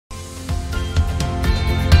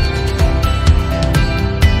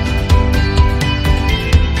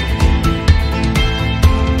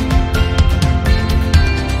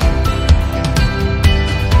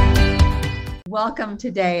welcome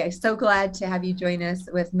today. I'm so glad to have you join us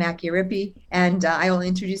with Mackie Rippey, and I will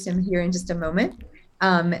introduce him here in just a moment.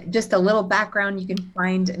 Just a little background, you can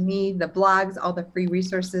find me, the blogs, all the free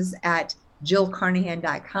resources at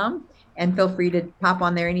jillcarnahan.com, and feel free to pop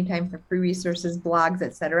on there anytime for free resources, blogs,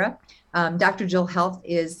 etc. Dr. Jill Health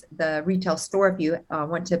is the retail store if you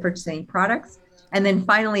want to purchase any products. And then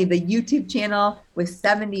finally, the YouTube channel with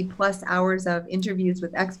 70 plus hours of interviews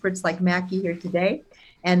with experts like Mackie here today.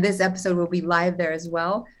 And this episode will be live there as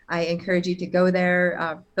well. I encourage you to go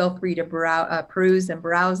there. Feel free to peruse and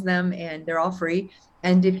browse them, and they're all free.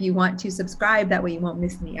 And if you want to subscribe, that way you won't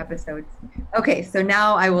miss any episodes. Okay, so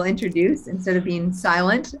now I will introduce, instead of being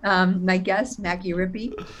silent, my guest, Mackie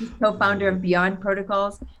Rippey. He's co-founder of Beyond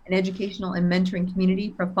Protocols, an educational and mentoring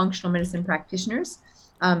community for functional medicine practitioners.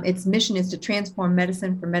 Its mission is to transform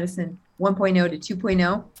medicine from medicine 1.0 to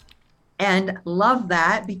 2.0. And love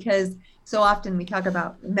that because so often we talk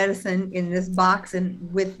about medicine in this box, and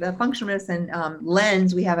with the functional medicine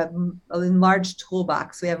lens, we have a enlarged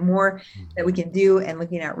toolbox. We have more that we can do and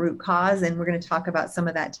looking at root cause. And we're going to talk about some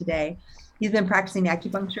of that today. He's been practicing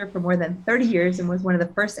acupuncture for more than 30 years and was one of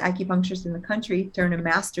the first acupuncturists in the country to earn a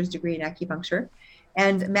master's degree in acupuncture.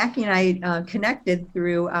 And Mackie and I connected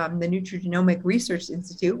through the Nutrigenomic Research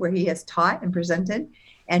Institute, where he has taught and presented,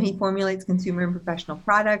 and he formulates consumer and professional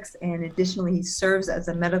products. And additionally, he serves as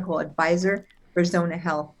a medical advisor for Zona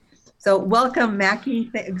Health. So welcome, Mackie.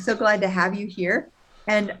 I'm so glad to have you here.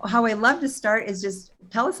 And how I love to start is just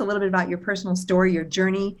tell us a little bit about your personal story, your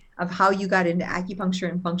journey of how you got into acupuncture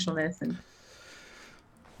and functional medicine.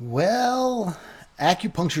 Well,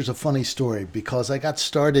 acupuncture is a funny story because I got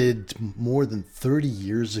started more than 30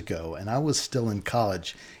 years ago and I was still in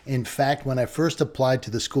college. In fact, when I first applied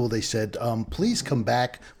to the school, they said, please come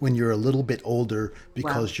back when you're a little bit older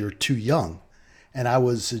because you're too young. And I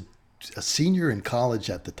was a senior in college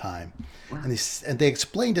at the time. Wow. And they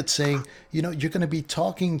explained it saying, you know, you're going to be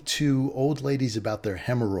talking to old ladies about their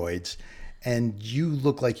hemorrhoids and you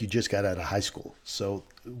look like you just got out of high school. So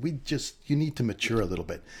you need to mature a little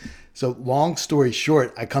bit. So long story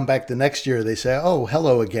short, I come back the next year. They say, oh,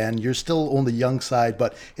 hello again. You're still on the young side,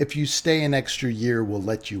 but if you stay an extra year, we'll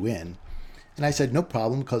let you in. And I said, no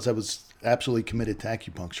problem, because I was absolutely committed to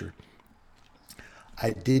acupuncture.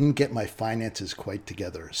 I didn't get my finances quite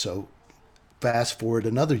together. So fast forward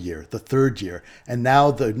another year, the third year. And now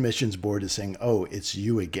the admissions board is saying, oh, it's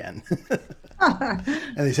you again. And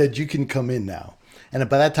they said, you can come in now. And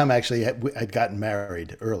by that time, actually, I'd gotten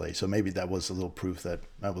married early. So maybe that was a little proof that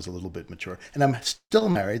I was a little bit mature. And I'm still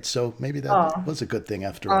married. So maybe that was a good thing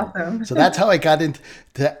after all. So that's how I got into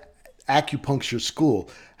acupuncture school.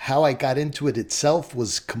 How I got into it itself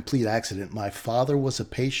was complete accident. My father was a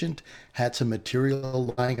patient, had some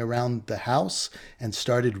material lying around the house, and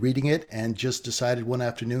started reading it and just decided one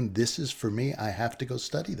afternoon, this is for me. I have to go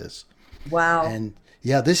study this. Wow. And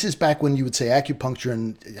yeah, this is back when you would say acupuncture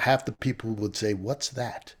and half the people would say, what's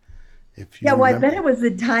that? I bet it was the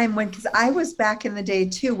time when, because I was back in the day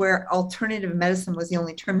too, where alternative medicine was the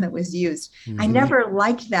only term that was used. I never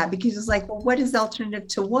liked that because it's like, well, what is alternative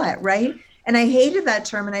to what, right? And I hated that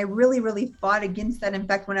term, and I really, really fought against that. In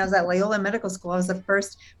fact, when I was at Loyola Medical School, I was the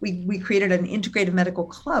first, we created an integrative medical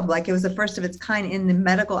club. Like, it was the first of its kind in the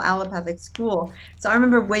medical allopathic school. So I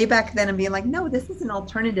remember way back then and being like, no, this is an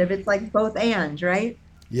alternative. It's like both and, right?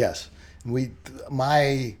 Yes.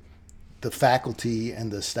 The faculty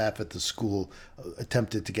and the staff at the school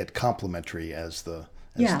attempted to get complementary as the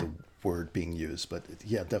word being used, but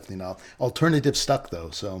yeah, definitely not. Alternative stuck though,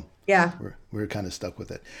 so yeah, we're kind of stuck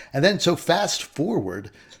with it. And then so fast forward,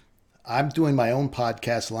 I'm doing my own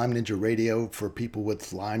podcast, Lyme Ninja Radio, for people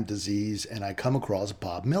with Lyme disease, and I come across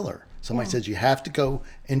Bob Miller. Somebody says you have to go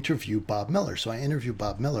interview Bob Miller, so I interview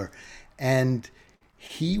Bob Miller, and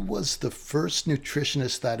he was the first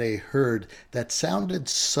nutritionist that I heard that sounded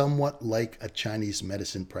somewhat like a Chinese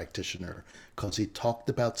medicine practitioner, because he talked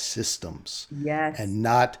about systems and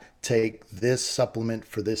not take this supplement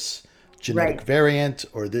for this genetic variant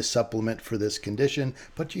or this supplement for this condition,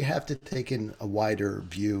 but you have to take in a wider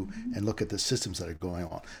view and look at the systems that are going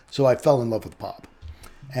on. So I fell in love with Bob,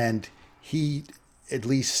 and he at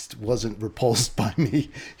least wasn't repulsed by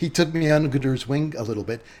me. He took me under his wing a little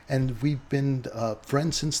bit, and we've been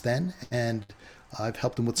friends since then. And I've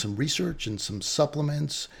helped him with some research and some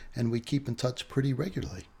supplements, and we keep in touch pretty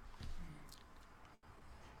regularly.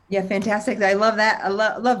 Yeah, fantastic. I love that. I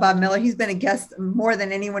love Bob Miller. He's been a guest more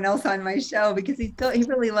than anyone else on my show because he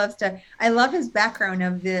really loves to, I love his background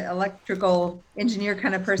of the electrical engineer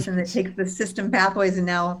kind of person that takes the system pathways and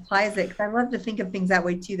now applies it. Because I love to think of things that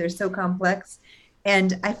way too. They're so complex.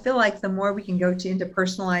 And I feel like the more we can go into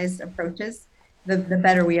personalized approaches, the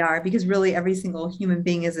better we are, because really every single human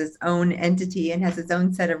being is its own entity and has its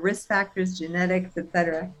own set of risk factors, genetics,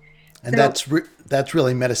 etc. And So that's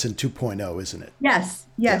really medicine 2.0, isn't it? yes,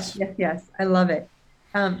 yes, Yes. yes, yes. I love it.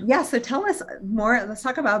 Yeah, so tell us more. Let's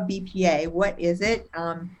talk about BPA. What is it?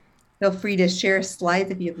 Feel free to share slides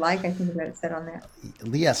if you'd like. I think about it said on that.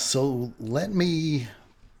 Yes. So let me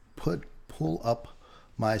pull up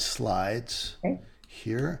my slides Okay.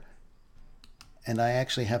 here, and I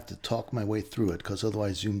actually have to talk my way through it because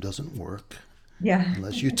otherwise Zoom doesn't work Yeah.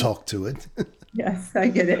 unless you talk to it. Yes, I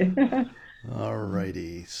get it.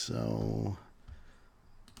 Alrighty. So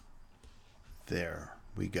there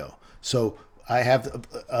we go. So I have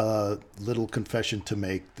a little confession to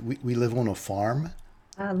make. We live on a farm,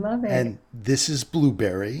 I love it. and this is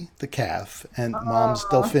Blueberry, the calf, and Mom's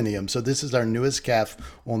Oh, Delphinium. So this is our newest calf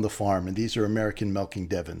on the farm, and these are American milking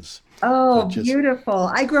Devons. So oh, just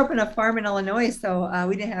beautiful. I grew up in a farm in Illinois, so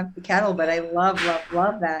we didn't have cattle, but I love, love,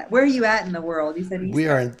 love that. Where are you at in the world? You said East we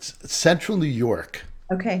are Coast. in central New York.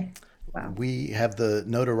 Okay. Wow. We have the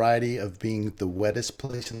notoriety of being the wettest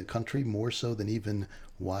place in the country, more so than even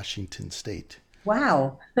Washington State.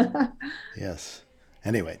 Wow. Yes.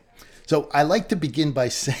 Anyway, so I like to begin by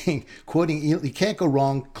saying, quoting, you can't go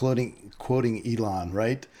wrong quoting Elon,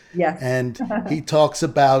 right? Yes. And he talks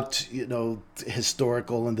about,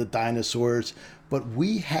 historical and the dinosaurs, but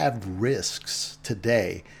we have risks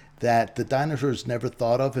today that the dinosaurs never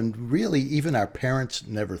thought of, and really even our parents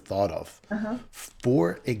never thought of. Uh-huh.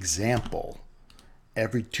 For example,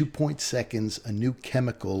 every 2 seconds, a new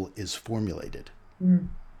chemical is formulated. Mm.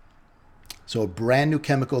 So a brand new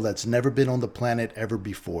chemical that's never been on the planet ever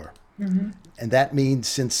before. Hmm. And that means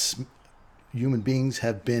since human beings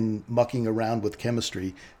have been mucking around with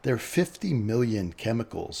chemistry, there are 50 million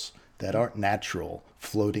chemicals that aren't natural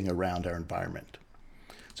floating around our environment.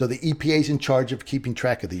 So the EPA is in charge of keeping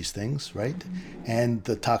track of these things, right? And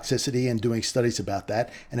the toxicity and doing studies about that.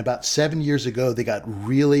 And about 7 years ago, they got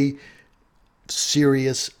really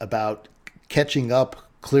serious about catching up,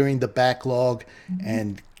 clearing the backlog,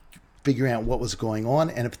 and figuring out what was going on.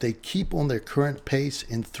 And if they keep on their current pace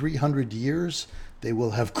in 300 years, they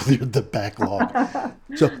will have cleared the backlog.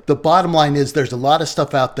 So the bottom line is there's a lot of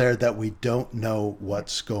stuff out there that we don't know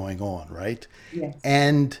what's going on, right? Yes.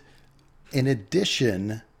 And in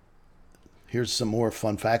addition, here's some more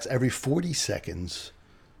fun facts. Every 40 seconds,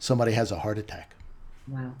 somebody has a heart attack.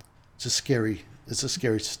 Wow. It's a scary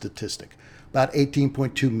statistic. About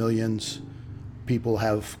 18.2 millions people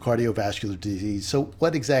have cardiovascular disease. So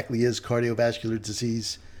what exactly is cardiovascular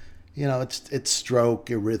disease? It's stroke,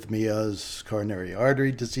 arrhythmias, coronary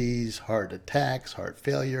artery disease, heart attacks, heart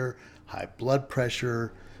failure, high blood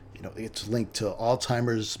pressure. It's linked to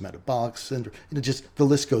Alzheimer's, metabolic syndrome. Just the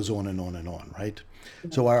list goes on and on and on, right?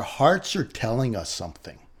 So our hearts are telling us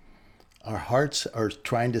something. Our hearts are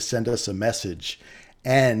trying to send us a message.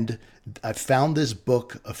 And I found this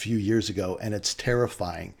book a few years ago, and it's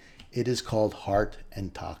terrifying. It is called Heart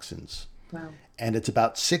and Toxins. Wow. And it's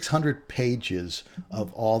about 600 pages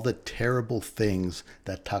of all the terrible things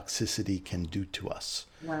that toxicity can do to us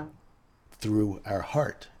Wow. through our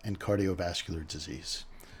heart and cardiovascular disease.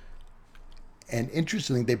 And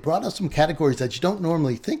interestingly, they brought us some categories that you don't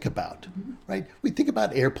normally think about, right? We think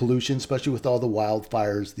about air pollution, especially with all the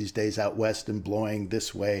wildfires these days out west and blowing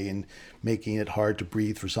this way and making it hard to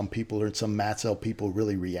breathe for some people, or some mast cell people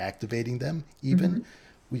really reactivating them even. Hmm.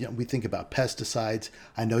 We think about pesticides.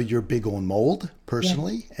 I know you're big on mold Yes.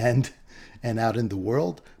 personally and out in the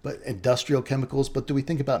world, but industrial chemicals. But do we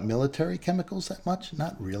think about military chemicals that much?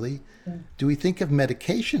 Not really. Yeah. Do we think of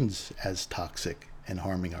medications as toxic and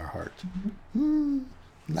harming our heart?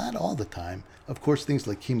 Not all the time. Of course, things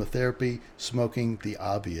like chemotherapy, smoking, the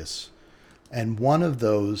obvious. And one of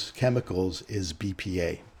those chemicals is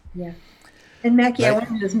BPA, Yeah. And Mackie, I right? want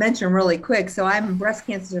to just mention really quick. So I'm a breast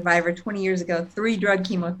cancer survivor 20 years ago, 3 drug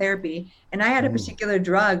chemotherapy. And I had a Ooh, particular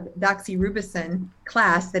drug, doxorubicin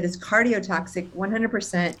class, that is cardiotoxic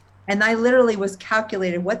 100%. And I literally was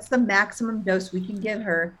calculated what's the maximum dose we can give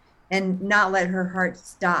her and not let her heart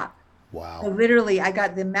stop. So wow. literally, I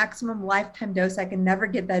got the maximum lifetime dose. I can never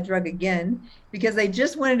get that drug again because I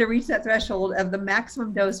just wanted to reach that threshold of the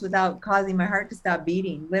maximum dose without causing my heart to stop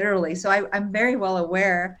beating, literally. So I'm very well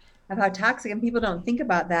aware of how toxic, and people don't think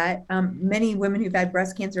about that. Many women who've had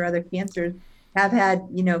breast cancer or other cancers have had,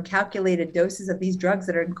 calculated doses of these drugs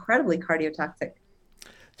that are incredibly cardiotoxic.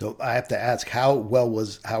 So I have to ask, how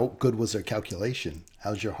good was their calculation?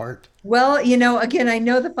 How's your heart? Well, again, I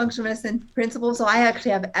know the functional medicine principles, so I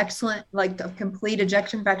actually have excellent, like a complete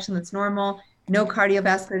ejection fraction that's normal, no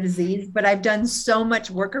cardiovascular disease, but I've done so much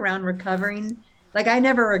work around recovering Like I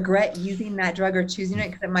never regret using that drug or choosing it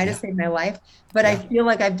because it might have Yeah, saved my life. But I yeah. feel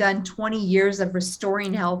like I've done 20 years of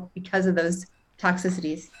restoring health because of those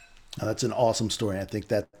toxicities. That's an awesome story. I think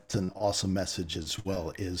that's an awesome message as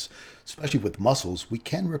well. Is especially with muscles, we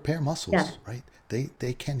can repair Yeah. muscles, right?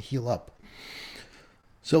 They can heal up.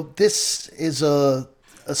 So this is a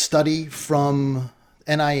study from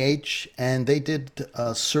NIH, and they did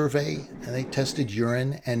a survey and they tested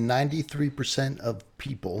urine, and 93% of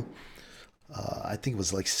people, I think it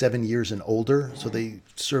was like 7 years and older, so they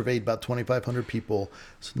surveyed about 2,500 people.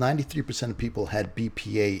 So 93% of people had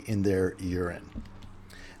BPA in their urine.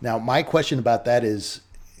 Now, my question about that is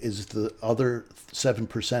the other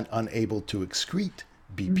 7% unable to excrete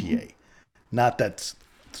Mhm. BPA? Not that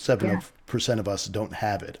Yeah. 7% of us don't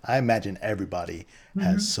have it. I imagine everybody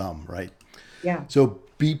has Hmm. some, right? Yeah. So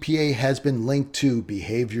BPA has been linked to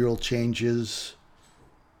behavioral changes.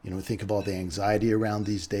 Think of all the anxiety around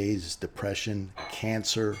these days, depression,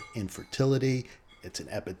 cancer, infertility. It's an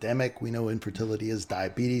epidemic. We know infertility is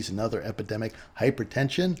diabetes, another epidemic,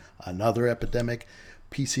 hypertension, another epidemic,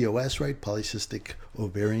 PCOS, right? Polycystic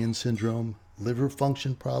ovarian syndrome, liver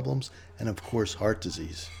function problems, and of course, heart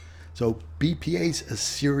disease. So BPA is a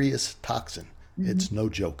serious toxin. Hmm. It's no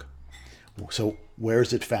joke. So where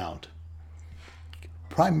is it found?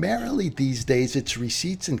 Primarily these days, it's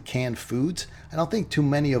receipts in canned foods. I don't think too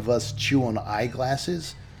many of us chew on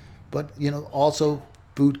eyeglasses, but also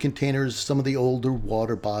food containers, some of the older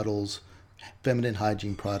water bottles, feminine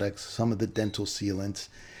hygiene products, some of the dental sealants.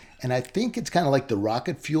 And I think it's kind of like the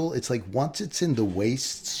rocket fuel. It's like once it's in the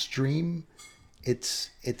waste stream, it's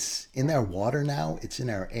in our water now, it's in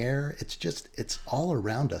our air. It's all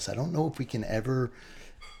around us. I don't know if we can ever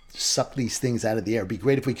suck these things out of the air. It'd be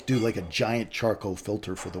great if we could do like a giant charcoal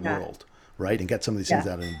filter for the Yeah. world, right? And get some of these things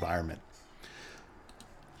Yeah. out of the environment.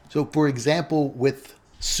 So, for example, with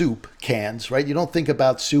soup cans, right? You don't think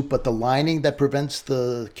about soup, but the lining that prevents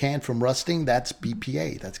the can from rusting, that's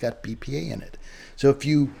BPA. That's got BPA in it. So, if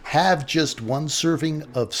you have just one serving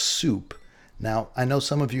of soup, now I know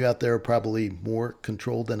some of you out there are probably more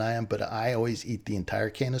controlled than I am, but I always eat the entire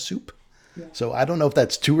can of soup. Yeah. So I don't know if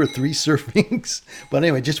that's two or three servings, but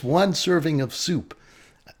anyway, just one serving of soup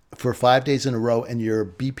for 5 days in a row, and your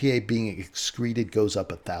BPA being excreted goes up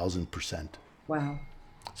 1,000%. Wow.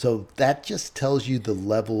 So that just tells you the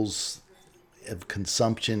levels of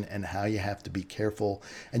consumption and how you have to be careful.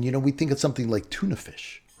 And we think of something like tuna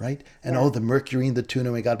fish, right? And Yeah. oh, the mercury in the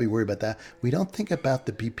tuna, we got to be worried about that. We don't think about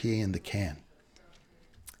the BPA in the can.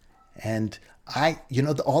 And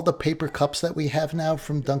all the paper cups that we have now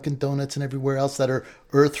from Dunkin' Donuts and everywhere else that are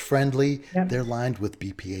earth friendly, Yep. they're lined with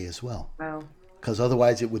BPA as well, Wow. because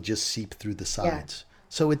otherwise it would just seep through the Yeah. sides.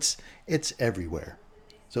 So it's everywhere.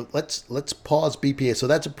 So let's pause BPA. So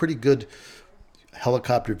that's a pretty good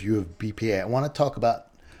helicopter view of BPA. I want to talk about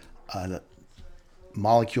a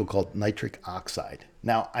molecule called nitric oxide.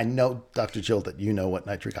 Now, I know, Dr. Jill, that you know what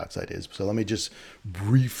nitric oxide is. So let me just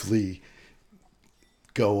briefly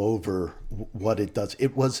go over what it does.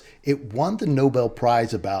 It won the Nobel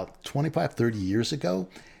Prize about 25, 30 years ago,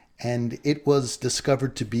 and it was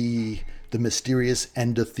discovered to be the mysterious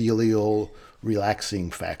endothelial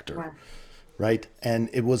relaxing factor, Wow. right? And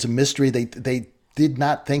it was a mystery. They did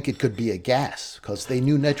not think it could be a gas because they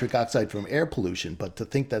knew nitric oxide from air pollution, but to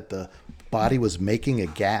think that the body was making a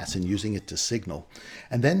gas and using it to signal.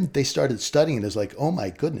 And then they started studying it. It's like, oh my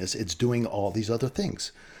goodness, it's doing all these other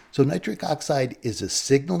things. So nitric oxide is a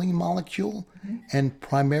signaling molecule, Mhm. and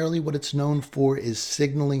primarily what it's known for is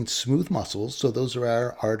signaling smooth muscles. So those are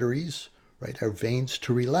our arteries, right? Our veins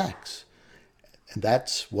to relax. And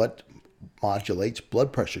that's what modulates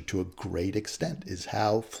blood pressure to a great extent, is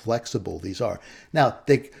how flexible these are. Now,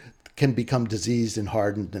 they can become diseased and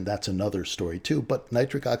hardened, and that's another story too, but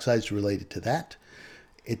nitric oxide is related to that.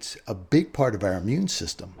 It's a big part of our immune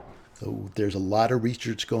system. So there's a lot of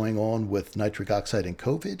research going on with nitric oxide and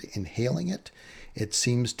COVID, inhaling it. It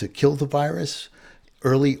seems to kill the virus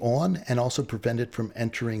early on and also prevent it from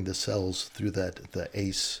entering the cells through the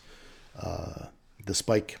ACE, the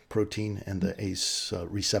spike protein and the ACE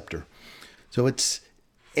receptor. So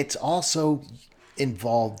it's also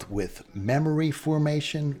involved with memory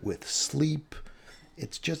formation, with sleep.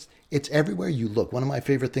 It's everywhere you look. One of my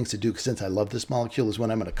favorite things to do, since I love this molecule, is when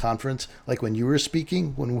I'm at a conference, like when you were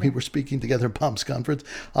speaking, when we Yeah. were speaking together at Palms Conference,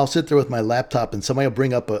 I'll sit there with my laptop and somebody will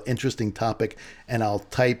bring up an interesting topic and I'll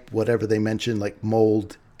type whatever they mention, like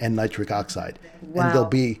mold and nitric oxide, and there'll Wow.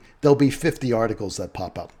 be there'll be 50 articles that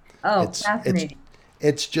pop up. Oh, It's fascinating.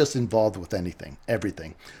 It's just involved with anything,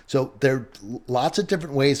 everything. So there are lots of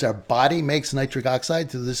different ways our body makes nitric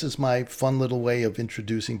oxide. So this is my fun little way of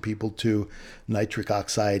introducing people to nitric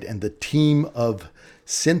oxide and the team of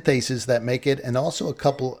synthases that make it, and also a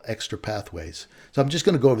couple extra pathways. So I'm just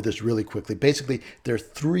going to go over this really quickly. Basically, there are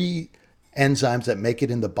three enzymes that make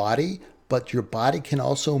it in the body, but your body can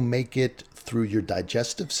also make it through your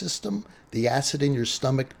digestive system. The acid in your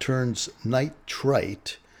stomach turns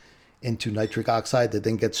nitrite into nitric oxide that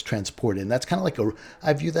then gets transported. And that's kind of like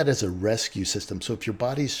I view that as a rescue system. So if your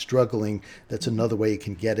body's struggling, that's another way you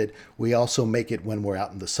can get it. We also make it when we're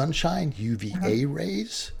out in the sunshine, UVA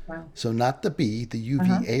rays. Wow. So not the B, the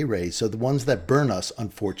UVA rays. So the ones that burn us,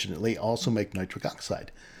 unfortunately, also make nitric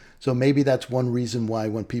oxide. So maybe that's one reason why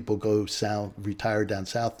when people go south, retire down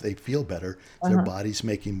south, they feel better. Their body's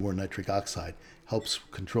making more nitric oxide, helps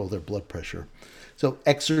control their blood pressure. So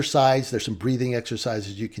exercise, there's some breathing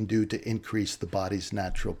exercises you can do to increase the body's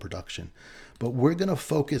natural production. But we're going to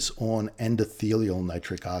focus on endothelial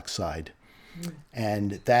nitric oxide.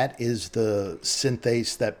 And that is the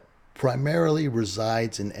synthase that primarily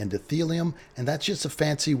resides in endothelium. And that's just a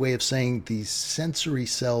fancy way of saying these sensory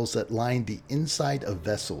cells that line the inside of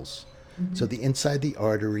vessels. So the inside the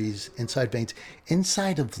arteries, inside veins,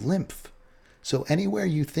 inside of lymph. So anywhere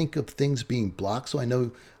you think of things being blocked, so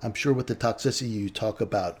I'm sure with the toxicity you talk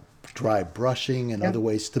about dry brushing and other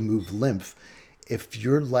ways to move lymph. If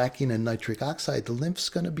you're lacking in nitric oxide, the lymph's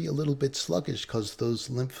going to be a little bit sluggish because those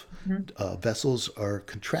lymph vessels are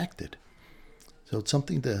contracted. So it's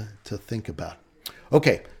something to think about.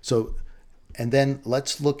 Okay, so and then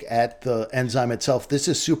let's look at the enzyme itself. This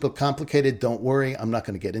is super complicated. Don't worry, I'm not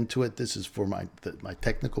going to get into it. This is for my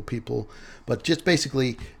technical people. But just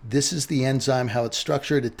basically, this is the enzyme, how it's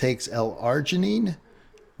structured. It takes L-arginine,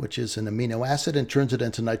 which is an amino acid, and turns it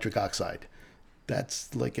into nitric oxide.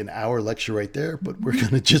 That's like an hour lecture right there, but we're going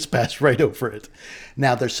to just pass right over it.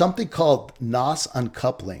 Now, there's something called NOS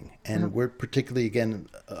uncoupling, and we're particularly, again,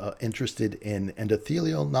 interested in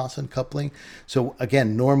endothelial NOS uncoupling. So,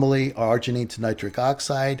 again, normally arginine to nitric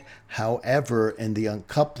oxide. However, in the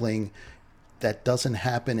uncoupling, that doesn't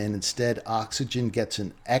happen, and instead oxygen gets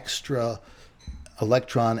an extra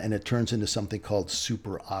electron, and it turns into something called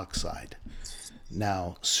superoxide.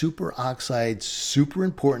 Now, superoxide's super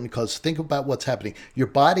important because think about what's happening. Your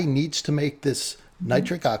body needs to make this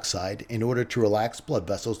nitric oxide in order to relax blood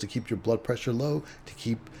vessels, to keep your blood pressure low, to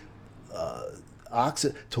keep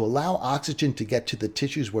to allow oxygen to get to the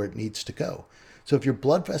tissues where it needs to go. So if your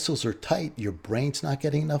blood vessels are tight, your brain's not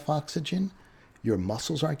getting enough oxygen, your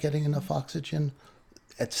muscles aren't getting enough oxygen,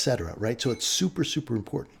 etc. Right? So it's super, super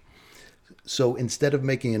important. So instead of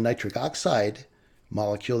making a nitric oxide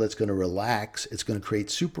molecule that's going to relax, it's going to create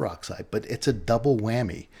superoxide. But it's a double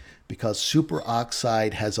whammy because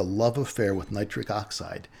superoxide has a love affair with nitric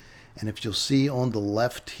oxide. And if you'll see on the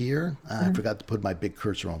left here, I forgot to put my big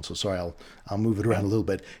cursor on, so sorry, I'll move it around a little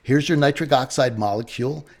bit. Here's your nitric oxide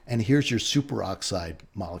molecule, and here's your superoxide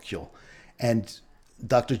molecule. And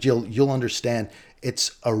Dr. Jill, you'll understand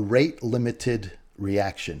it's a rate-limited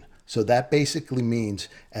reaction. So that basically means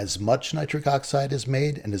as much nitric oxide is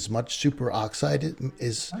made and as much superoxide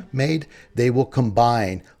is made, they will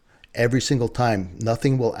combine every single time.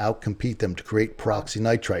 Nothing will outcompete them to create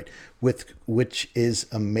peroxynitrite, which is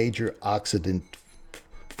a major oxidant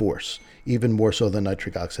force, even more so than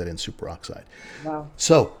nitric oxide and superoxide. Wow.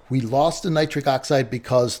 So we lost the nitric oxide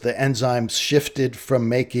because the enzymes shifted from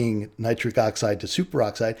making nitric oxide to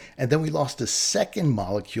superoxide, and then we lost a second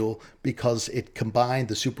molecule because it combined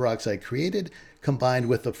the superoxide created, combined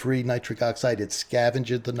with the free nitric oxide, it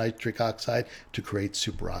scavenged the nitric oxide to create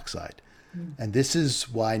superoxide. And this is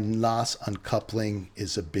why NOS uncoupling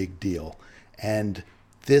is a big deal. And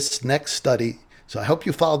this next study, so I hope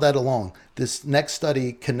you follow that along. This next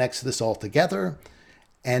study connects this all together,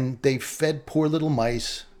 and they fed poor little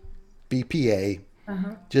mice BPA,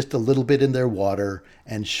 just a little bit in their water,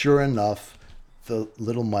 and sure enough, the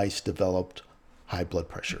little mice developed high blood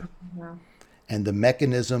pressure. Wow. And the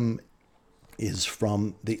mechanism is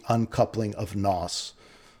from the uncoupling of NOS,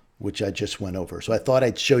 which I just went over. So I thought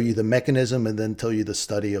I'd show you the mechanism and then tell you the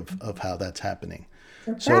study of how that's happening.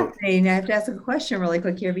 So fascinating. I have to ask a question really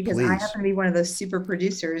quick here because I Please. happen to be one of those super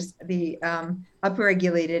producers, the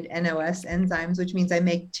upregulated NOS enzymes, which means I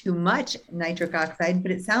make too much nitric oxide.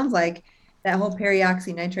 But it sounds like that whole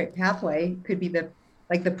peroxynitrite pathway could be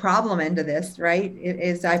the problem end of this, right? It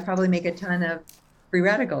is I probably make a ton of free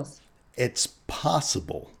radicals. It's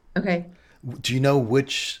possible. Okay. Do you know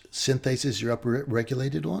which synthesis you're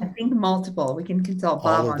upregulated I on? think multiple. We can consult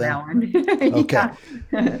Bob All of on them? that one. Okay.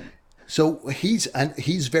 Yeah. So he's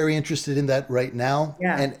very interested in that right now.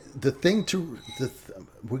 Yeah. And the thing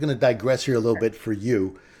we're going to digress here a little bit for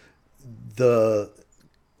you. The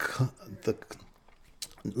the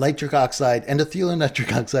nitric oxide, endothelial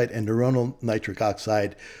nitric oxide, and neuronal nitric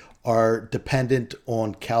oxide are dependent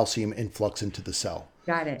on calcium influx into the cell.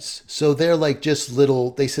 Got it. So they're like just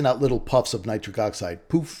little, they send out little puffs of nitric oxide,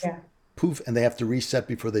 poof, Yeah. poof, and they have to reset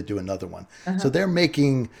before they do another one. So Uh-huh. they're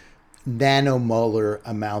making nanomolar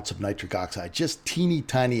amounts of nitric oxide, just teeny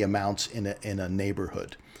tiny amounts in a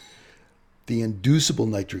neighborhood. The inducible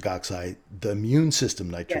nitric oxide, the immune system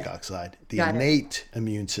nitric Yes. oxide, the Got it. innate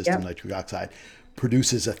immune system Yep. nitric oxide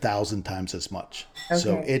produces 1,000 times as much.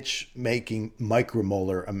 So Okay. it's making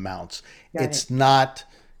micromolar amounts. Got It's it. not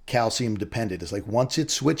calcium dependent. It's like once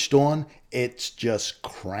it's switched on, it's just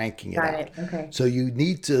cranking it Got out. it. Okay. So you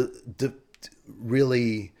need to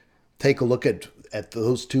really take a look at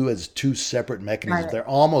those two as two separate Got mechanisms. it. They're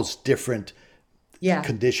almost different Yeah.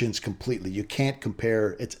 conditions completely. You can't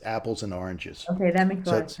compare, it's apples and oranges. Okay. That makes a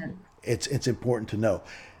So lot of sense. it's important to know.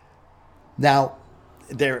 Now,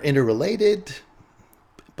 they're interrelated,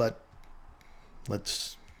 but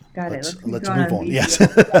let's Got it. let's Let's keep let's going move on on. Yes.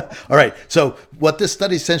 BPA. All right. So what this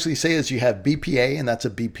study essentially says is you have BPA, and that's a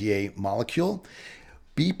BPA molecule.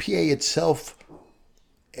 BPA itself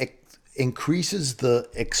increases the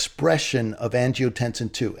expression of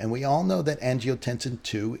angiotensin 2. And we all know that angiotensin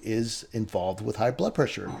 2 is involved with high blood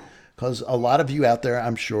pressure, because a lot of you out there,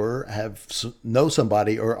 I'm sure, know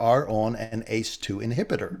somebody or are on an ACE2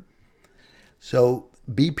 inhibitor. So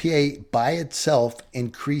BPA by itself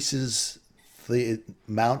increases the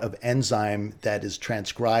amount of enzyme that is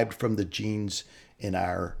transcribed from the genes in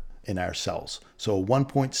our cells. So a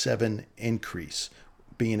 1.7 increase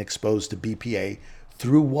being exposed to BPA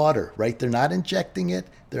through water, right? They're not injecting it.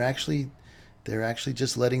 They're actually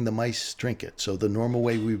just letting the mice drink it. So the normal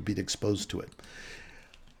way we would be exposed to it.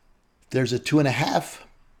 There's a 2.5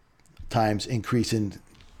 times increase in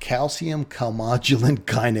calcium calmodulin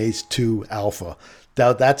kinase 2 alpha.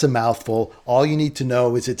 Now, that's a mouthful. All you need to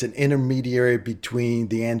know is it's an intermediary between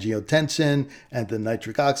the angiotensin and the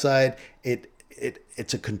nitric oxide.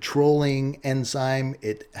 It's a controlling enzyme.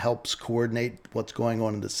 It helps coordinate what's going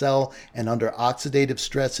on in the cell. And under oxidative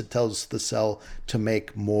stress, it tells the cell to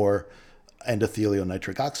make more endothelial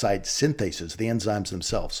nitric oxide synthases, the enzymes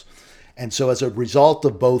themselves. And so as a result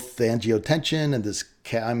of both the angiotensin and this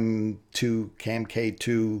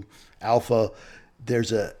CAMK2 alpha,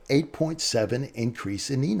 there's a 8.7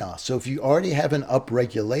 increase in eNOS. So if you already have an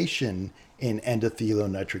upregulation in endothelial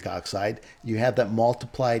nitric oxide, you have that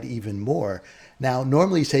multiplied even more. Now,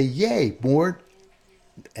 normally you say, yay, more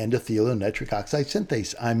endothelial nitric oxide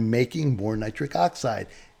synthase. I'm making more nitric oxide,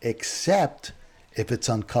 except if it's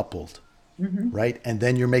uncoupled. Right? And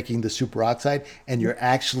then you're making the superoxide, and you're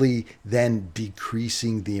actually then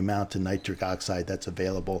decreasing the amount of nitric oxide that's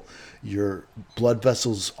available. Your blood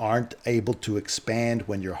vessels aren't able to expand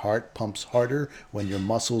when your heart pumps harder, when your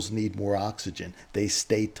muscles need more oxygen. They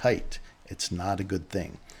stay tight. It's not a good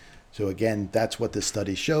thing. So again, that's what this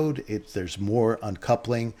study showed. There's more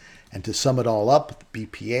uncoupling. And to sum it all up,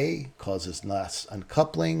 BPA causes less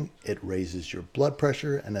uncoupling. It raises your blood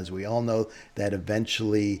pressure. And as we all know, that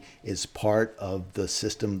eventually is part of the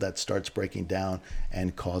system that starts breaking down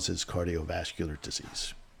and causes cardiovascular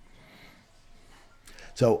disease.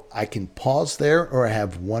 So I can pause there, or I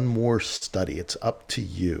have one more study. It's up to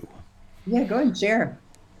you. Yeah. Go and share.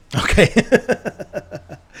 Okay,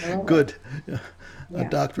 I love it. good. A Yeah.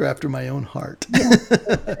 doctor after my own heart.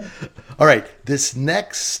 Yeah. All right, this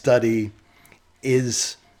next study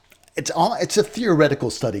is it's a theoretical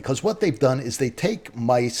study, because what they've done is they take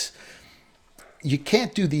mice. You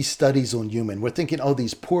can't do these studies on human. We're thinking, oh,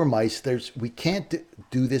 these poor mice. We can't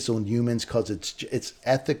do this on humans because it's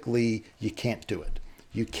ethically, you can't do it.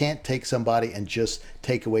 You can't take somebody and just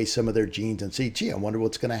take away some of their genes and see, gee, I wonder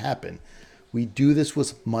what's going to happen. We do this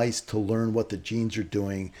with mice to learn what the genes are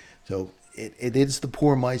doing. So it is the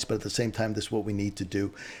poor mice, but at the same time, this is what we need to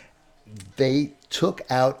do. They took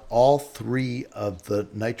out all 3 of the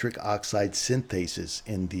nitric oxide synthases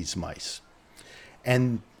in these mice.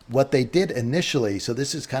 And what they did initially, so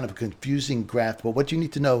this is kind of a confusing graph, but what you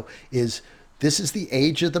need to know is this is the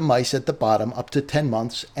age of the mice at the bottom, up to 10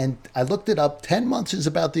 months. And I looked it up. 10 months is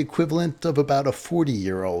about the equivalent of about a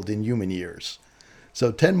 40-year-old in human years.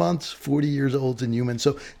 So 10 months, 40 years old in humans.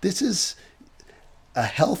 So this is a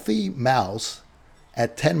healthy mouse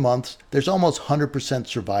at 10 months. There's almost 100%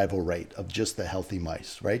 survival rate of just the healthy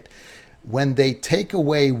mice, right? When they take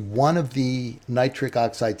away one of the nitric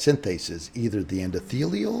oxide synthases, either the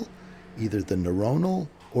endothelial, either the neuronal,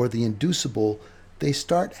 or the inducible, they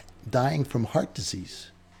start dying from heart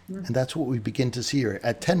disease. And that's what we begin to see here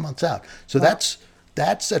at 10 months out. So Wow.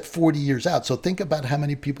 That's at 40 years out. So think about how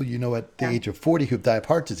many people you know at the Yeah. age of 40 who've died of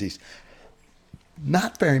heart disease.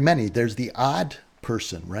 Not very many. There's the odd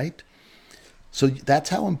person, right? So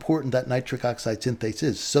that's how important that nitric oxide synthase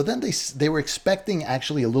is. So then they were expecting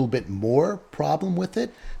actually a little bit more problem with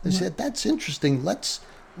it. They said that's interesting. Let's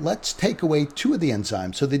take away two of the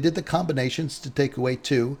enzymes. So they did the combinations to take away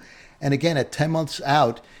two, and again at 10 months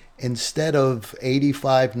out, instead of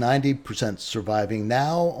 85, 90% surviving,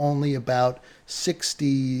 now only about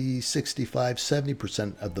 60, 65,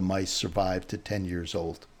 70% of the mice survived to 10 years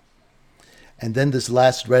old. And then this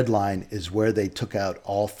last red line is where they took out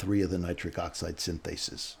all three of the nitric oxide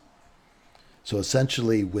synthases. So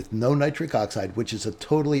essentially, with no nitric oxide, which is a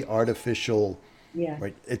totally artificial, Yeah.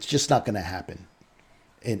 right? It's just not going to happen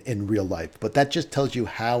in real life. But that just tells you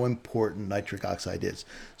how important nitric oxide is.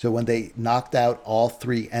 So when they knocked out all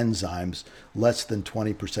three enzymes, less than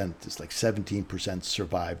 20%, it's like 17%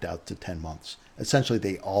 survived out to 10 months. Essentially,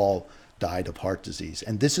 they all died of heart disease.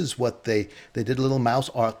 And this is what they did a little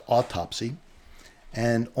mouse autopsy.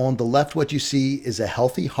 And on the left, what you see is a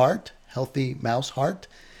healthy heart, healthy mouse heart.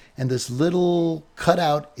 And this little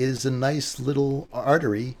cutout is a nice little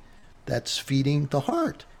artery that's feeding the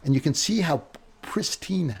heart. And you can see how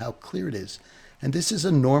pristine, how clear it is. And this is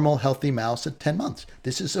a normal, healthy mouse at 10 months.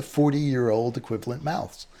 This is a 40-year-old equivalent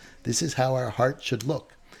mouse. This is how our heart should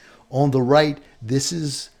look. On the right, this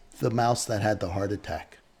is the mouse that had the heart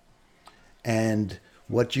attack. And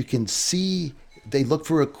what you can see, they look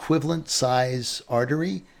for equivalent size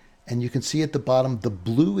artery, and you can see at the bottom, the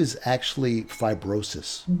blue is actually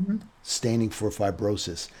fibrosis, staining for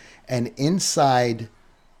fibrosis. And inside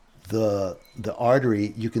the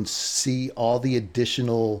artery, you can see all the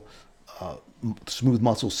additional smooth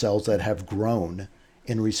muscle cells that have grown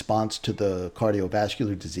in response to the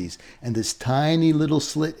cardiovascular disease. And this tiny little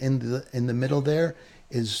slit in the middle there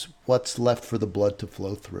is what's left for the blood to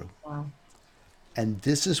flow through. Wow. And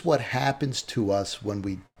this is what happens to us when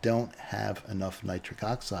we don't have enough nitric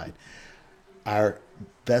oxide. Our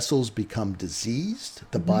vessels become diseased.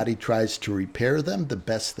 The body tries to repair them the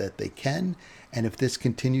best that they can. And if this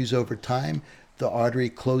continues over time, the artery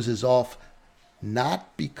closes off,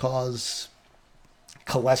 not because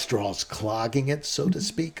cholesterol is clogging it, so to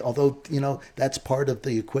speak, although, that's part of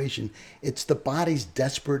the equation. It's the body's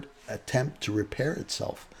desperate attempt to repair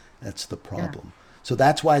itself. That's the problem. So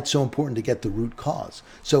that's why it's so important to get the root cause.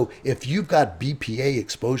 So if you've got BPA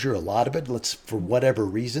exposure, a lot of it, let's, for whatever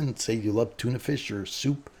reason, say you love tuna fish or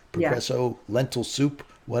soup, Progresso, lentil soup,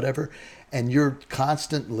 whatever, and you're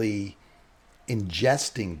constantly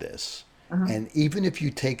ingesting this. And even if you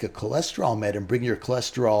take a cholesterol med and bring your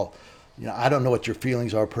cholesterol, I don't know what your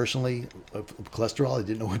feelings are personally of cholesterol. I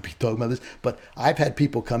didn't know we'd be talking about this, but I've had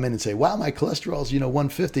people come in and say, wow, my cholesterol's,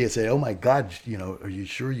 150. I say, oh my God, are you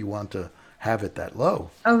sure you want to have it that low?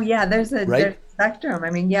 Oh yeah, there's a Right? spectrum. I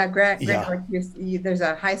mean, yeah, Yeah. like there's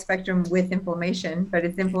a high spectrum with inflammation, but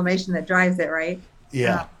it's inflammation that drives it, right?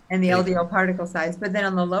 Yeah. And the It- LDL particle size. But then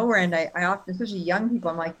on the lower end, I often, especially young people,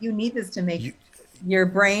 I'm like, you need this to make You, your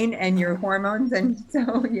brain and your hormones. And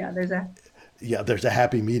so yeah, there's a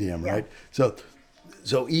happy medium, yeah, right? So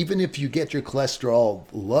even if you get your cholesterol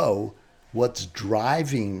low, what's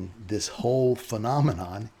driving this whole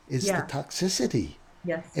phenomenon is the yeah, toxicity.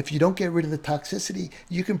 yes, If you don't get rid of the toxicity,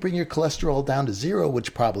 you can bring your cholesterol down to zero,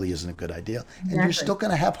 which probably isn't a good idea, and you're exactly. still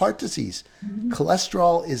going to have heart disease.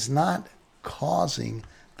 Cholesterol is not causing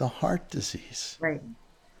the heart disease. Right.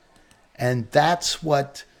 And that's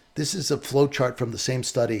what this is, a flow chart from the same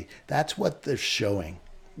study. That's what they're showing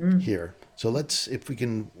here. So let's, if we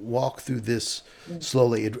can walk through this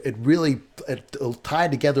slowly, it'll tie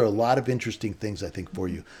together a lot of interesting things, I think, for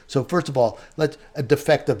you. So first of all, a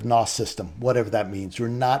defective NOS system, whatever that means. We're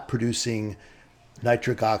not producing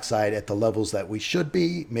nitric oxide at the levels that we should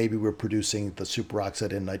be. Maybe we're producing the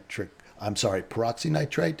superoxide and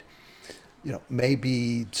peroxynitrite.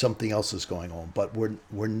 Maybe something else is going on, but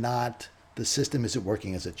we're not, the system isn't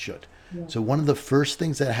working as it should. Yeah. So one of the first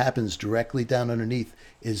things that happens directly down underneath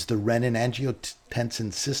is the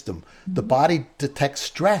renin-angiotensin system. The body detects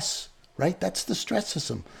stress, right? That's the stress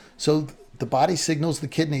system. So the body signals the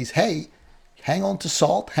kidneys, hey, hang on to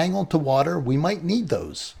salt, hang on to water. We might need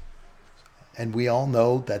those. And we all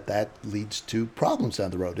know that leads to problems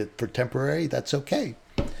down the road. For temporary, that's okay.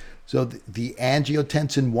 So the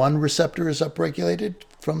angiotensin 1 receptor is upregulated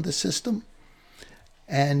from the system.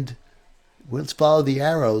 And let's follow the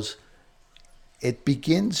arrows. It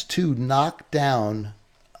begins to knock down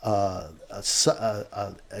what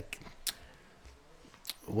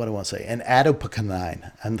do I want to say? An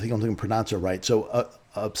adipokinin. I think I'm going to pronounce it right. So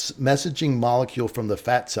a messaging molecule from the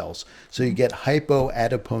fat cells. So you get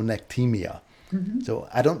hypoadiponectemia. Mhm. So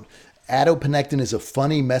I don't. Adiponectin is a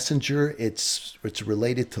funny messenger. It's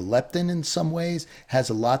related to leptin in some ways. Has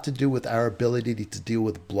a lot to do with our ability to deal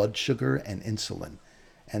with blood sugar and insulin,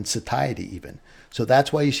 and satiety even. So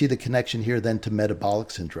that's why you see the connection here then to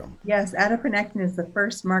metabolic syndrome. Yes, adiponectin is the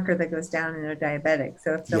first marker that goes down in a diabetic.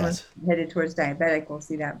 So if someone's Yes. headed towards diabetic, we'll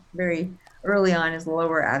see that very early on is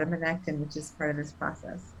lower adiponectin, which is part of this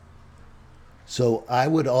process. So I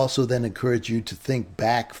would also then encourage you to think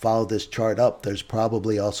back, follow this chart up. There's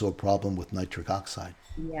probably also a problem with nitric oxide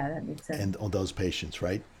Yeah, that makes sense. in on those patients,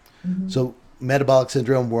 right? Hmm. So metabolic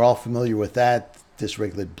syndrome, we're all familiar with that.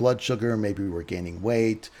 Dysregulated blood sugar, maybe we're gaining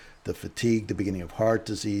weight, the fatigue, the beginning of heart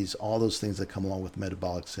disease, all those things that come along with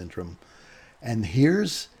metabolic syndrome. And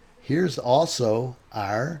here's also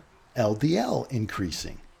our LDL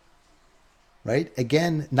increasing, right?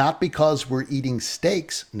 Again, not because we're eating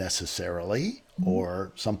steaks necessarily Hmm.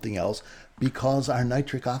 or something else, because our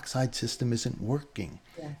nitric oxide system isn't working.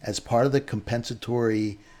 Yeah. As part of the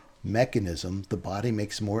compensatory mechanism, the body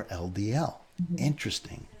makes more LDL. Hmm.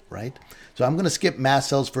 Interesting, right? So I'm going to skip mast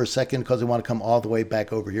cells for a second because I want to come all the way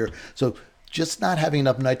back over here. So just not having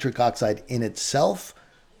enough nitric oxide in itself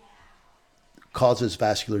causes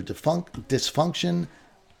vascular dysfunction,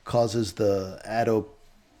 causes the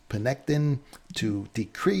adiponectin to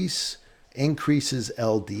decrease, increases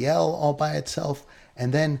LDL all by itself,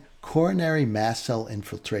 and then coronary mast cell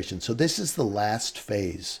infiltration. So this is the last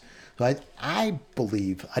phase. So I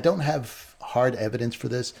believe, I don't have hard evidence for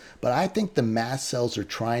this, but I think the mast cells are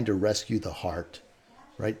trying to rescue the heart,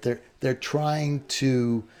 right? They're trying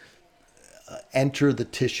to enter the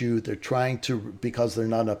tissue. They're trying to, because they're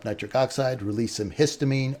not enough nitric oxide, release some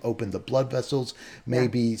histamine, open the blood vessels, Yeah.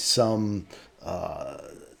 maybe some enzymes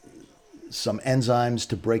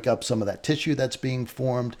to break up some of that tissue that's being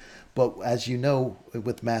formed. But as you know,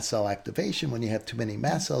 with mast cell activation, when you have too many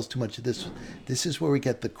mast cells, too much of this is where we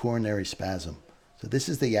get the coronary spasm. So this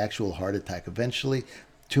is the actual heart attack. Eventually,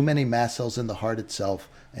 too many mast cells in the heart itself,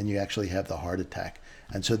 and you actually have the heart attack.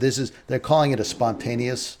 And so they're calling it a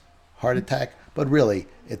spontaneous heart attack, but really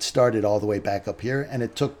it started all the way back up here, and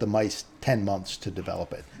it took the mice 10 months to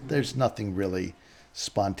develop it. There's nothing really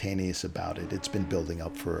spontaneous about it. It's been building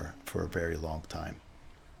up for a very long time.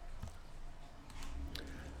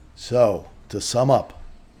 So, to sum up,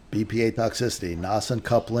 BPA toxicity, NOS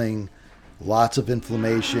uncoupling, lots of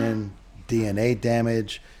inflammation, DNA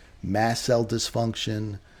damage, mast cell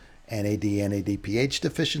dysfunction, NAD, NADPH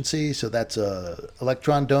deficiency. So that's a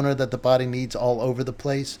electron donor that the body needs all over the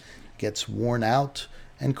place, gets worn out,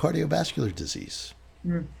 and cardiovascular disease.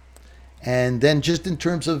 Mm. And then just in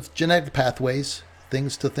terms of genetic pathways,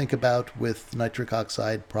 things to think about with nitric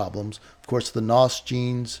oxide problems. Of course, the NOS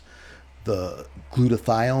genes, the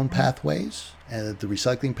glutathione pathways, and the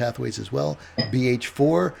recycling pathways as well.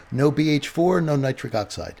 BH4, no nitric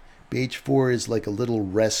oxide. BH4 is like a little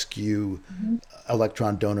rescue Mhm.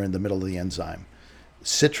 electron donor in the middle of the enzyme.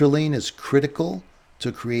 Citrulline is critical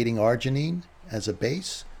to creating arginine as a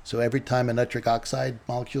base. So every time a nitric oxide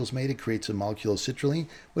molecule is made, it creates a molecule of citrulline,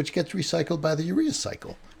 which gets recycled by the urea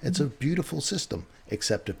cycle. It's a beautiful system,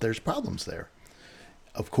 except if there's problems there.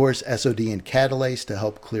 Of course, SOD and catalase to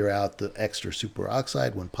help clear out the extra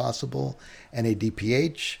superoxide when possible.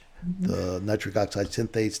 NADPH, Mhm. the nitric oxide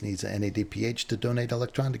synthase needs an NADPH to donate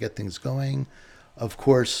electron to get things going. Of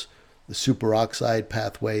course, the superoxide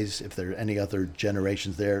pathways, if there are any other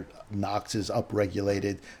generations there, NOx is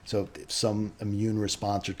upregulated. So if some immune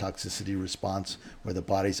response or toxicity response where the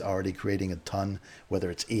body's already creating a ton,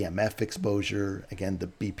 whether it's EMF exposure, again, the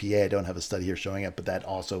BPA, I don't have a study here showing it, but that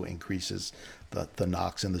also increases the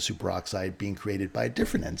NOx and the superoxide being created by a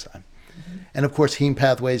different enzyme. Mhm. And of course, heme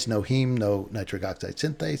pathways, no heme, no nitric oxide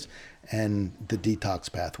synthase, and the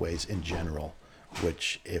detox pathways in general,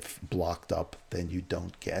 which if blocked up, then you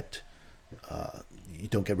don't get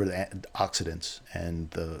rid of the oxidants,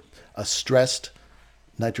 and a stressed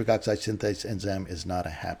nitric oxide synthase enzyme is not a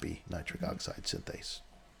happy nitric oxide synthase.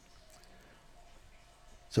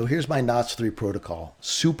 So here's my NOTS3 protocol.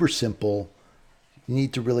 Super simple. You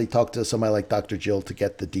need to really talk to somebody like Dr. Jill to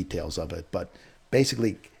get the details of it, but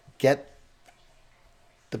basically get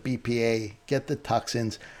the BPA, get the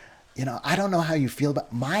toxins. I don't know how you feel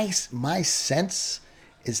about my sense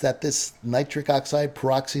is that this nitric oxide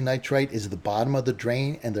peroxynitrite is the bottom of the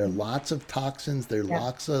drain, and there are lots of toxins. There are Yeah.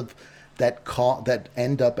 lots of that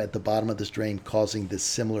end up at the bottom of this drain, causing this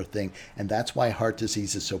similar thing, and that's why heart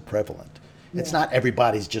disease is so prevalent. It's Yeah. not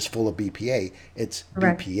everybody's just full of BPA. It's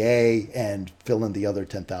Correct. BPA and fill in the other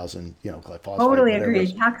 10,000, glyphosate, Totally whatever agree.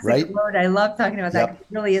 else, Toxic right? load. I love talking about that because Yep.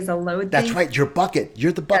 it really is a load That's thing. right. Your bucket.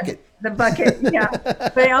 You're the Yes, bucket. the bucket. Yeah.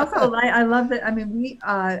 But I also like, I love that. I mean,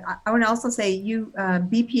 I want to also say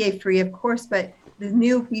BPA free, of course, but the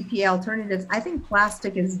new BPA alternatives, I think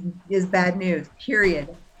plastic is bad news, period.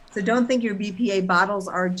 So don't think your BPA bottles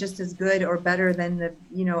are just as good or better than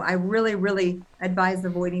I really, really advise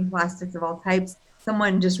avoiding plastics of all types.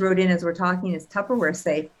 Someone just wrote in as we're talking, is Tupperware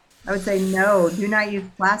safe? I would say no, do not use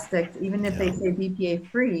plastics, even if Yeah. they say BPA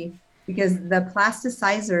free, because the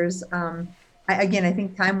plasticizers, again, I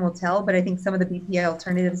think time will tell, but I think some of the BPA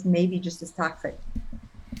alternatives may be just as toxic.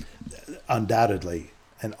 Undoubtedly.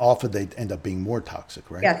 And often they end up being more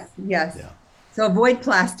toxic, right? Yes, yes. Yeah. So avoid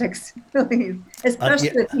plastics, please, especially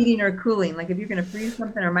Yeah. with heating or cooling. Like if you're going to freeze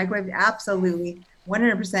something or microwave, absolutely,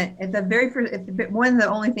 100%. At the very first, one of the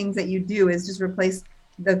only things that you do is just replace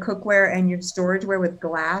the cookware and your storageware with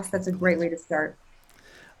glass. That's a great way to start.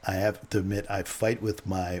 I have to admit, I fight with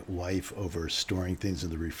my wife over storing things in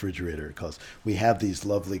the refrigerator because we have these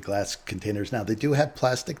lovely glass containers now. They do have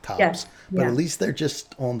plastic Yes, tops, but at yeah, least they're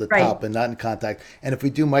just on the right. top and not in contact. And if we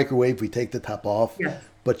do microwave, we take the top off. Yes,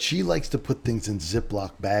 But she likes to put things in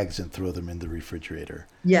Ziploc bags and throw them in the refrigerator.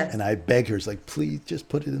 yes, And I beg her, it's like, please just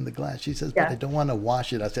put it in the glass. She says, but I yeah, don't want to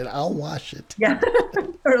wash it. I said, I'll wash it. yeah.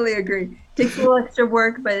 Totally agree. Takes a little extra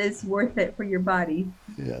work, but it's worth it for your body.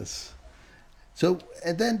 Yes. So,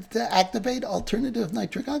 and then to activate alternative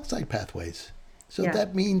nitric oxide pathways. So Yeah.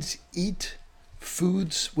 that means eat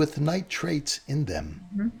foods with nitrates in them,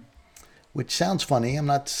 Mhm. which sounds funny. I'm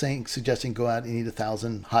not suggesting go out and eat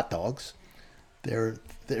 1,000 hot dogs.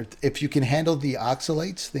 If you can handle the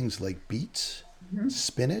oxalates, things like beets, Mhm.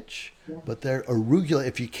 spinach, Yeah. but they're arugula.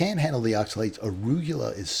 If you can't handle the oxalates,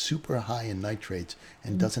 arugula is super high in nitrates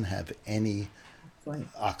and Mhm. doesn't have any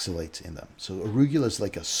Excellent. oxalates in them. So arugula is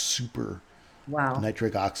like a super Wow.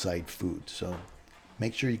 nitric oxide food. So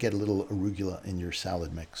make sure you get a little arugula in your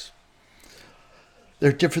salad mix. There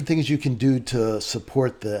are different things you can do to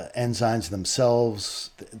support the enzymes themselves.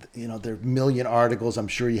 There are a million articles. I'm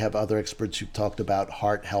sure you have other experts who've talked about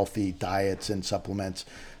heart healthy diets and supplements.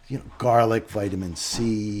 Garlic, vitamin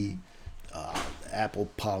C, apple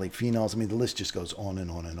polyphenols. I mean, the list just goes on and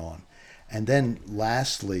on and on. And then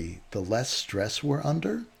lastly, the less stress we're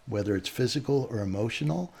under, whether it's physical or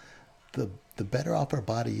emotional, the better off our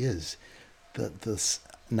body is. The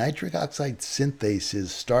nitric oxide synthases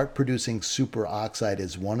start producing superoxide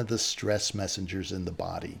as one of the stress messengers in the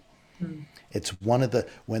body. Mm. It's one of the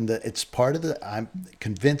when the it's part of the I'm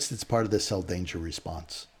convinced it's part of the cell danger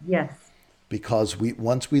response Yes. because we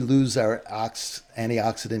once we lose our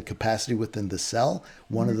antioxidant capacity within the cell,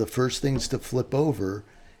 one Mhm. of the first things to flip over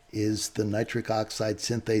is the nitric oxide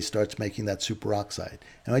synthase starts making that superoxide.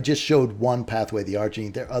 And I just showed one pathway, the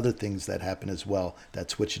arginine. There are other things that happen as well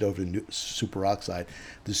that switch it over to superoxide.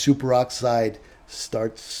 The superoxide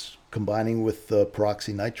starts combining with the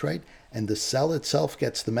peroxynitrite, and the cell itself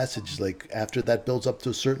gets the message like after that builds up to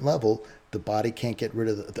a certain level, the body can't get rid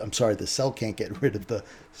of the cell can't get rid of the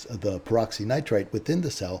peroxynitrite within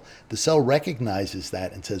the cell. The cell recognizes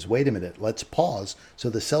that and says, wait a minute, let's pause. So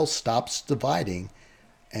the cell stops dividing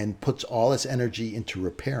and puts all its energy into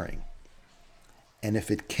repairing. And if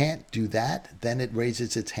it can't do that, then it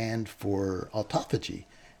raises its hand for autophagy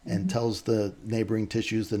and Mhm. tells the neighboring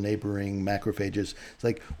tissues, the neighboring macrophages, it's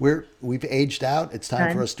like we've aged out. It's time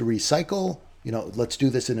for Done. us to recycle. Let's do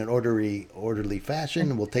this in an orderly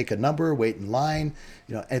fashion. We'll take a number, wait in line.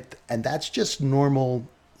 And that's just normal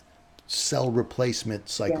cell replacement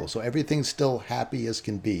cycle. Yeah. So everything's still happy as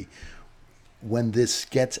can be. When this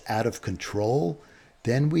gets out of control,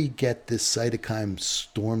 then we get this cytokine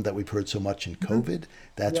storm that we've heard so much in Mhm. COVID.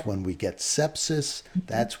 That's Yeah. when we get sepsis. Mhm.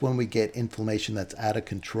 That's when we get inflammation that's out of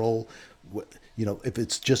control. If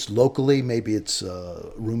it's just locally, maybe it's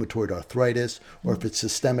rheumatoid arthritis, or if Mhm. it's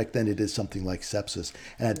systemic, then it is something like sepsis.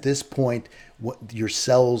 And at this point, your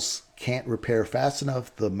cells can't repair fast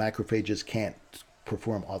enough. The macrophages can't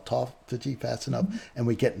perform autophagy fast enough, Mhm. and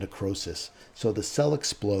we get necrosis. So the cell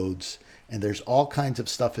explodes, and there's all kinds of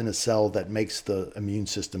stuff in a cell that makes the immune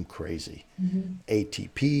system crazy. Mhm.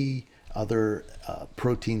 ATP, other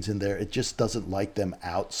proteins in there. It just doesn't like them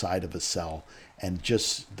outside of a cell, and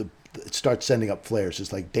it starts sending up flares.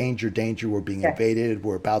 It's like danger, danger. We're being Yes. invaded.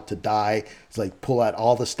 We're about to die. It's like pull out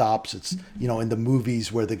all the stops. It's in the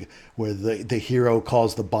movies where the hero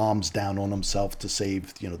calls the bombs down on himself to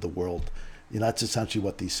save the world. That's essentially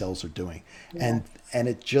what these cells are doing, Yeah. and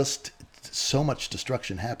it just so much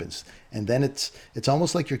destruction happens, and then it's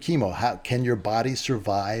almost like your chemo. How can your body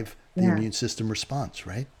survive the Yeah. immune system response,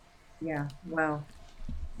 right? Yeah. Wow.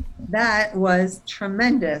 That was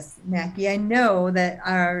tremendous, Mackie. I know that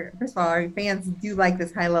first of all, our fans do like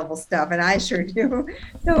this high level stuff, and I sure do.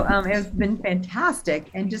 So it's been fantastic.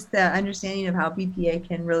 And just the understanding of how BPA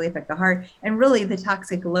can really affect the heart, and really the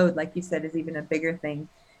toxic load, like you said, is even a bigger thing.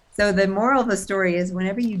 So the moral of the story is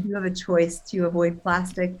whenever you do have a choice to avoid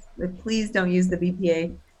plastics, please don't use the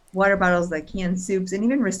BPA water bottles, like canned soups, and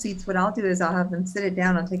even receipts. What I'll do is I'll have them sit it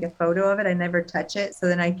down. I'll take a photo of it. I never touch it. So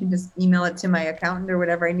then I can just email it to my accountant or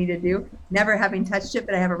whatever I need to do, never having touched it,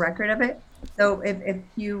 but I have a record of it. So if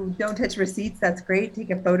you don't touch receipts, that's great. Take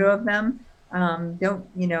a photo of them. Don't,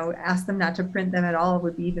 ask them not to print them at all,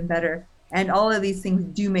 would be even better. And all of these things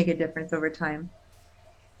do make a difference over time.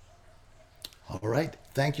 All right.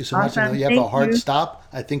 Thank you so much. I know Awesome. you have a Thank hard you. stop.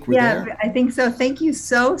 I think we're Yeah, there. I think so. Thank you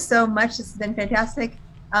so, so much. This has been fantastic.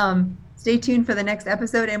 Stay tuned for the next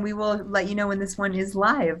episode and we will let you know when this one is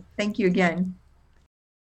live. Thank you again.